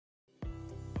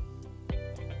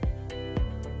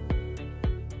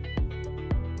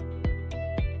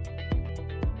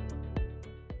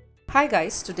Hi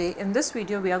guys, today in this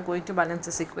video we are going to balance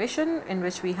this equation in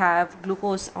which we have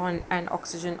glucose on and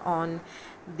oxygen on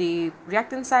the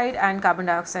reactant side and carbon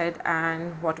dioxide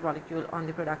and water molecule on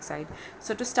the product side.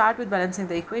 So to start with balancing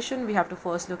the equation, we have to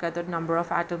first look at the number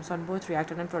of atoms on both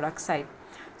reactant and product side.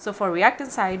 So for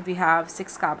reactant side we have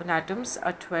 6 carbon atoms,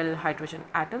 12 hydrogen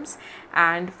atoms,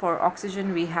 and for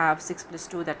oxygen we have 6 plus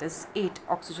 2, that is 8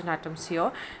 oxygen atoms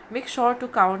here. Make sure to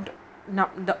count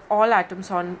all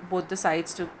atoms on both the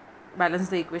sides to balance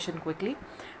the equation quickly.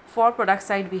 For product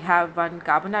side we have 1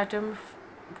 carbon atom,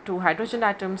 2 hydrogen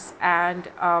atoms, and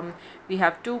we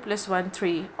have 2 plus 1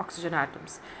 3 oxygen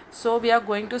atoms. So we are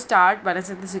going to start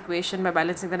balancing this equation by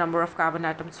balancing the number of carbon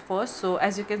atoms first. So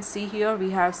as you can see here, we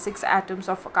have 6 atoms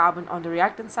of carbon on the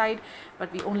reactant side,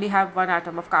 but we only have 1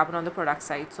 atom of carbon on the product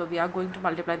side. So we are going to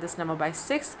multiply this number by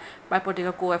 6 by putting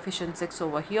a coefficient 6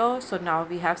 over here. So now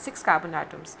we have 6 carbon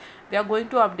atoms. We are going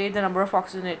to update the number of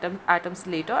oxygen atoms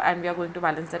later, and we are going to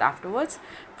balance that afterwards.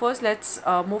 First let's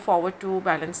move forward to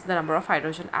balance the number of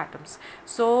hydrogen atoms.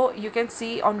 So you can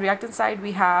see on reactant side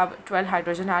we have 12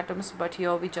 hydrogen atoms, but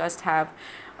here we just have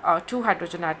 2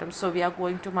 hydrogen atoms. So we are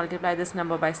going to multiply this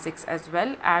number by 6 as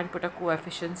well and put a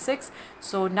coefficient 6.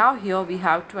 So now here we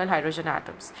have 12 hydrogen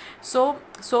atoms. So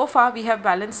far we have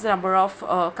balanced the number of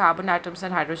carbon atoms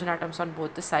and hydrogen atoms on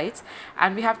both the sides,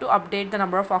 and we have to update the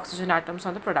number of oxygen atoms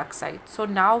on the product side. So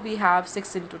now we have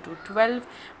 6 into 2 12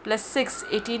 plus 6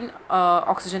 18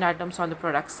 oxygen atoms on the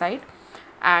product side,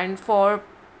 and for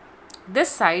this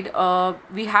side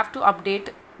we have to update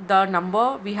the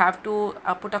number. We have to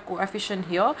put a coefficient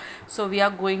here. So we are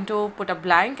going to put a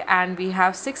blank, and we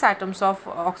have 6 atoms of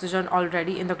oxygen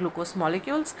already in the glucose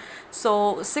molecules.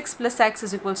 So 6 plus x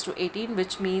is equals to 18,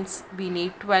 which means we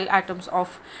need 12 atoms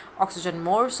of oxygen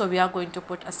more. So we are going to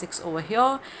put a 6 over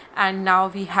here, and now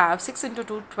we have 6 into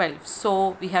 2 12.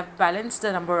 So we have balanced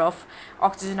the number of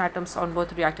oxygen atoms on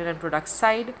both reactant and product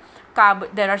side.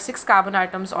 There are 6 carbon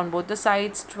atoms on both the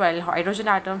sides, 12 hydrogen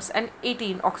atoms, and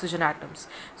 18 oxygen atoms.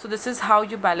 So this is how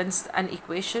you balance an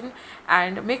equation,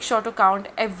 and make sure to count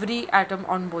every atom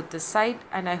on both the side.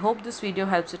 And I hope this video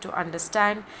helps you to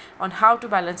understand on how to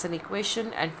balance an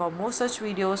equation. And for more such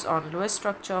videos on Lewis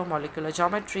structure, molecular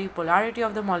geometry, polarity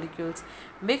of the molecules,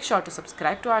 make sure to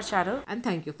subscribe to our channel, and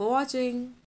thank you for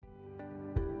watching.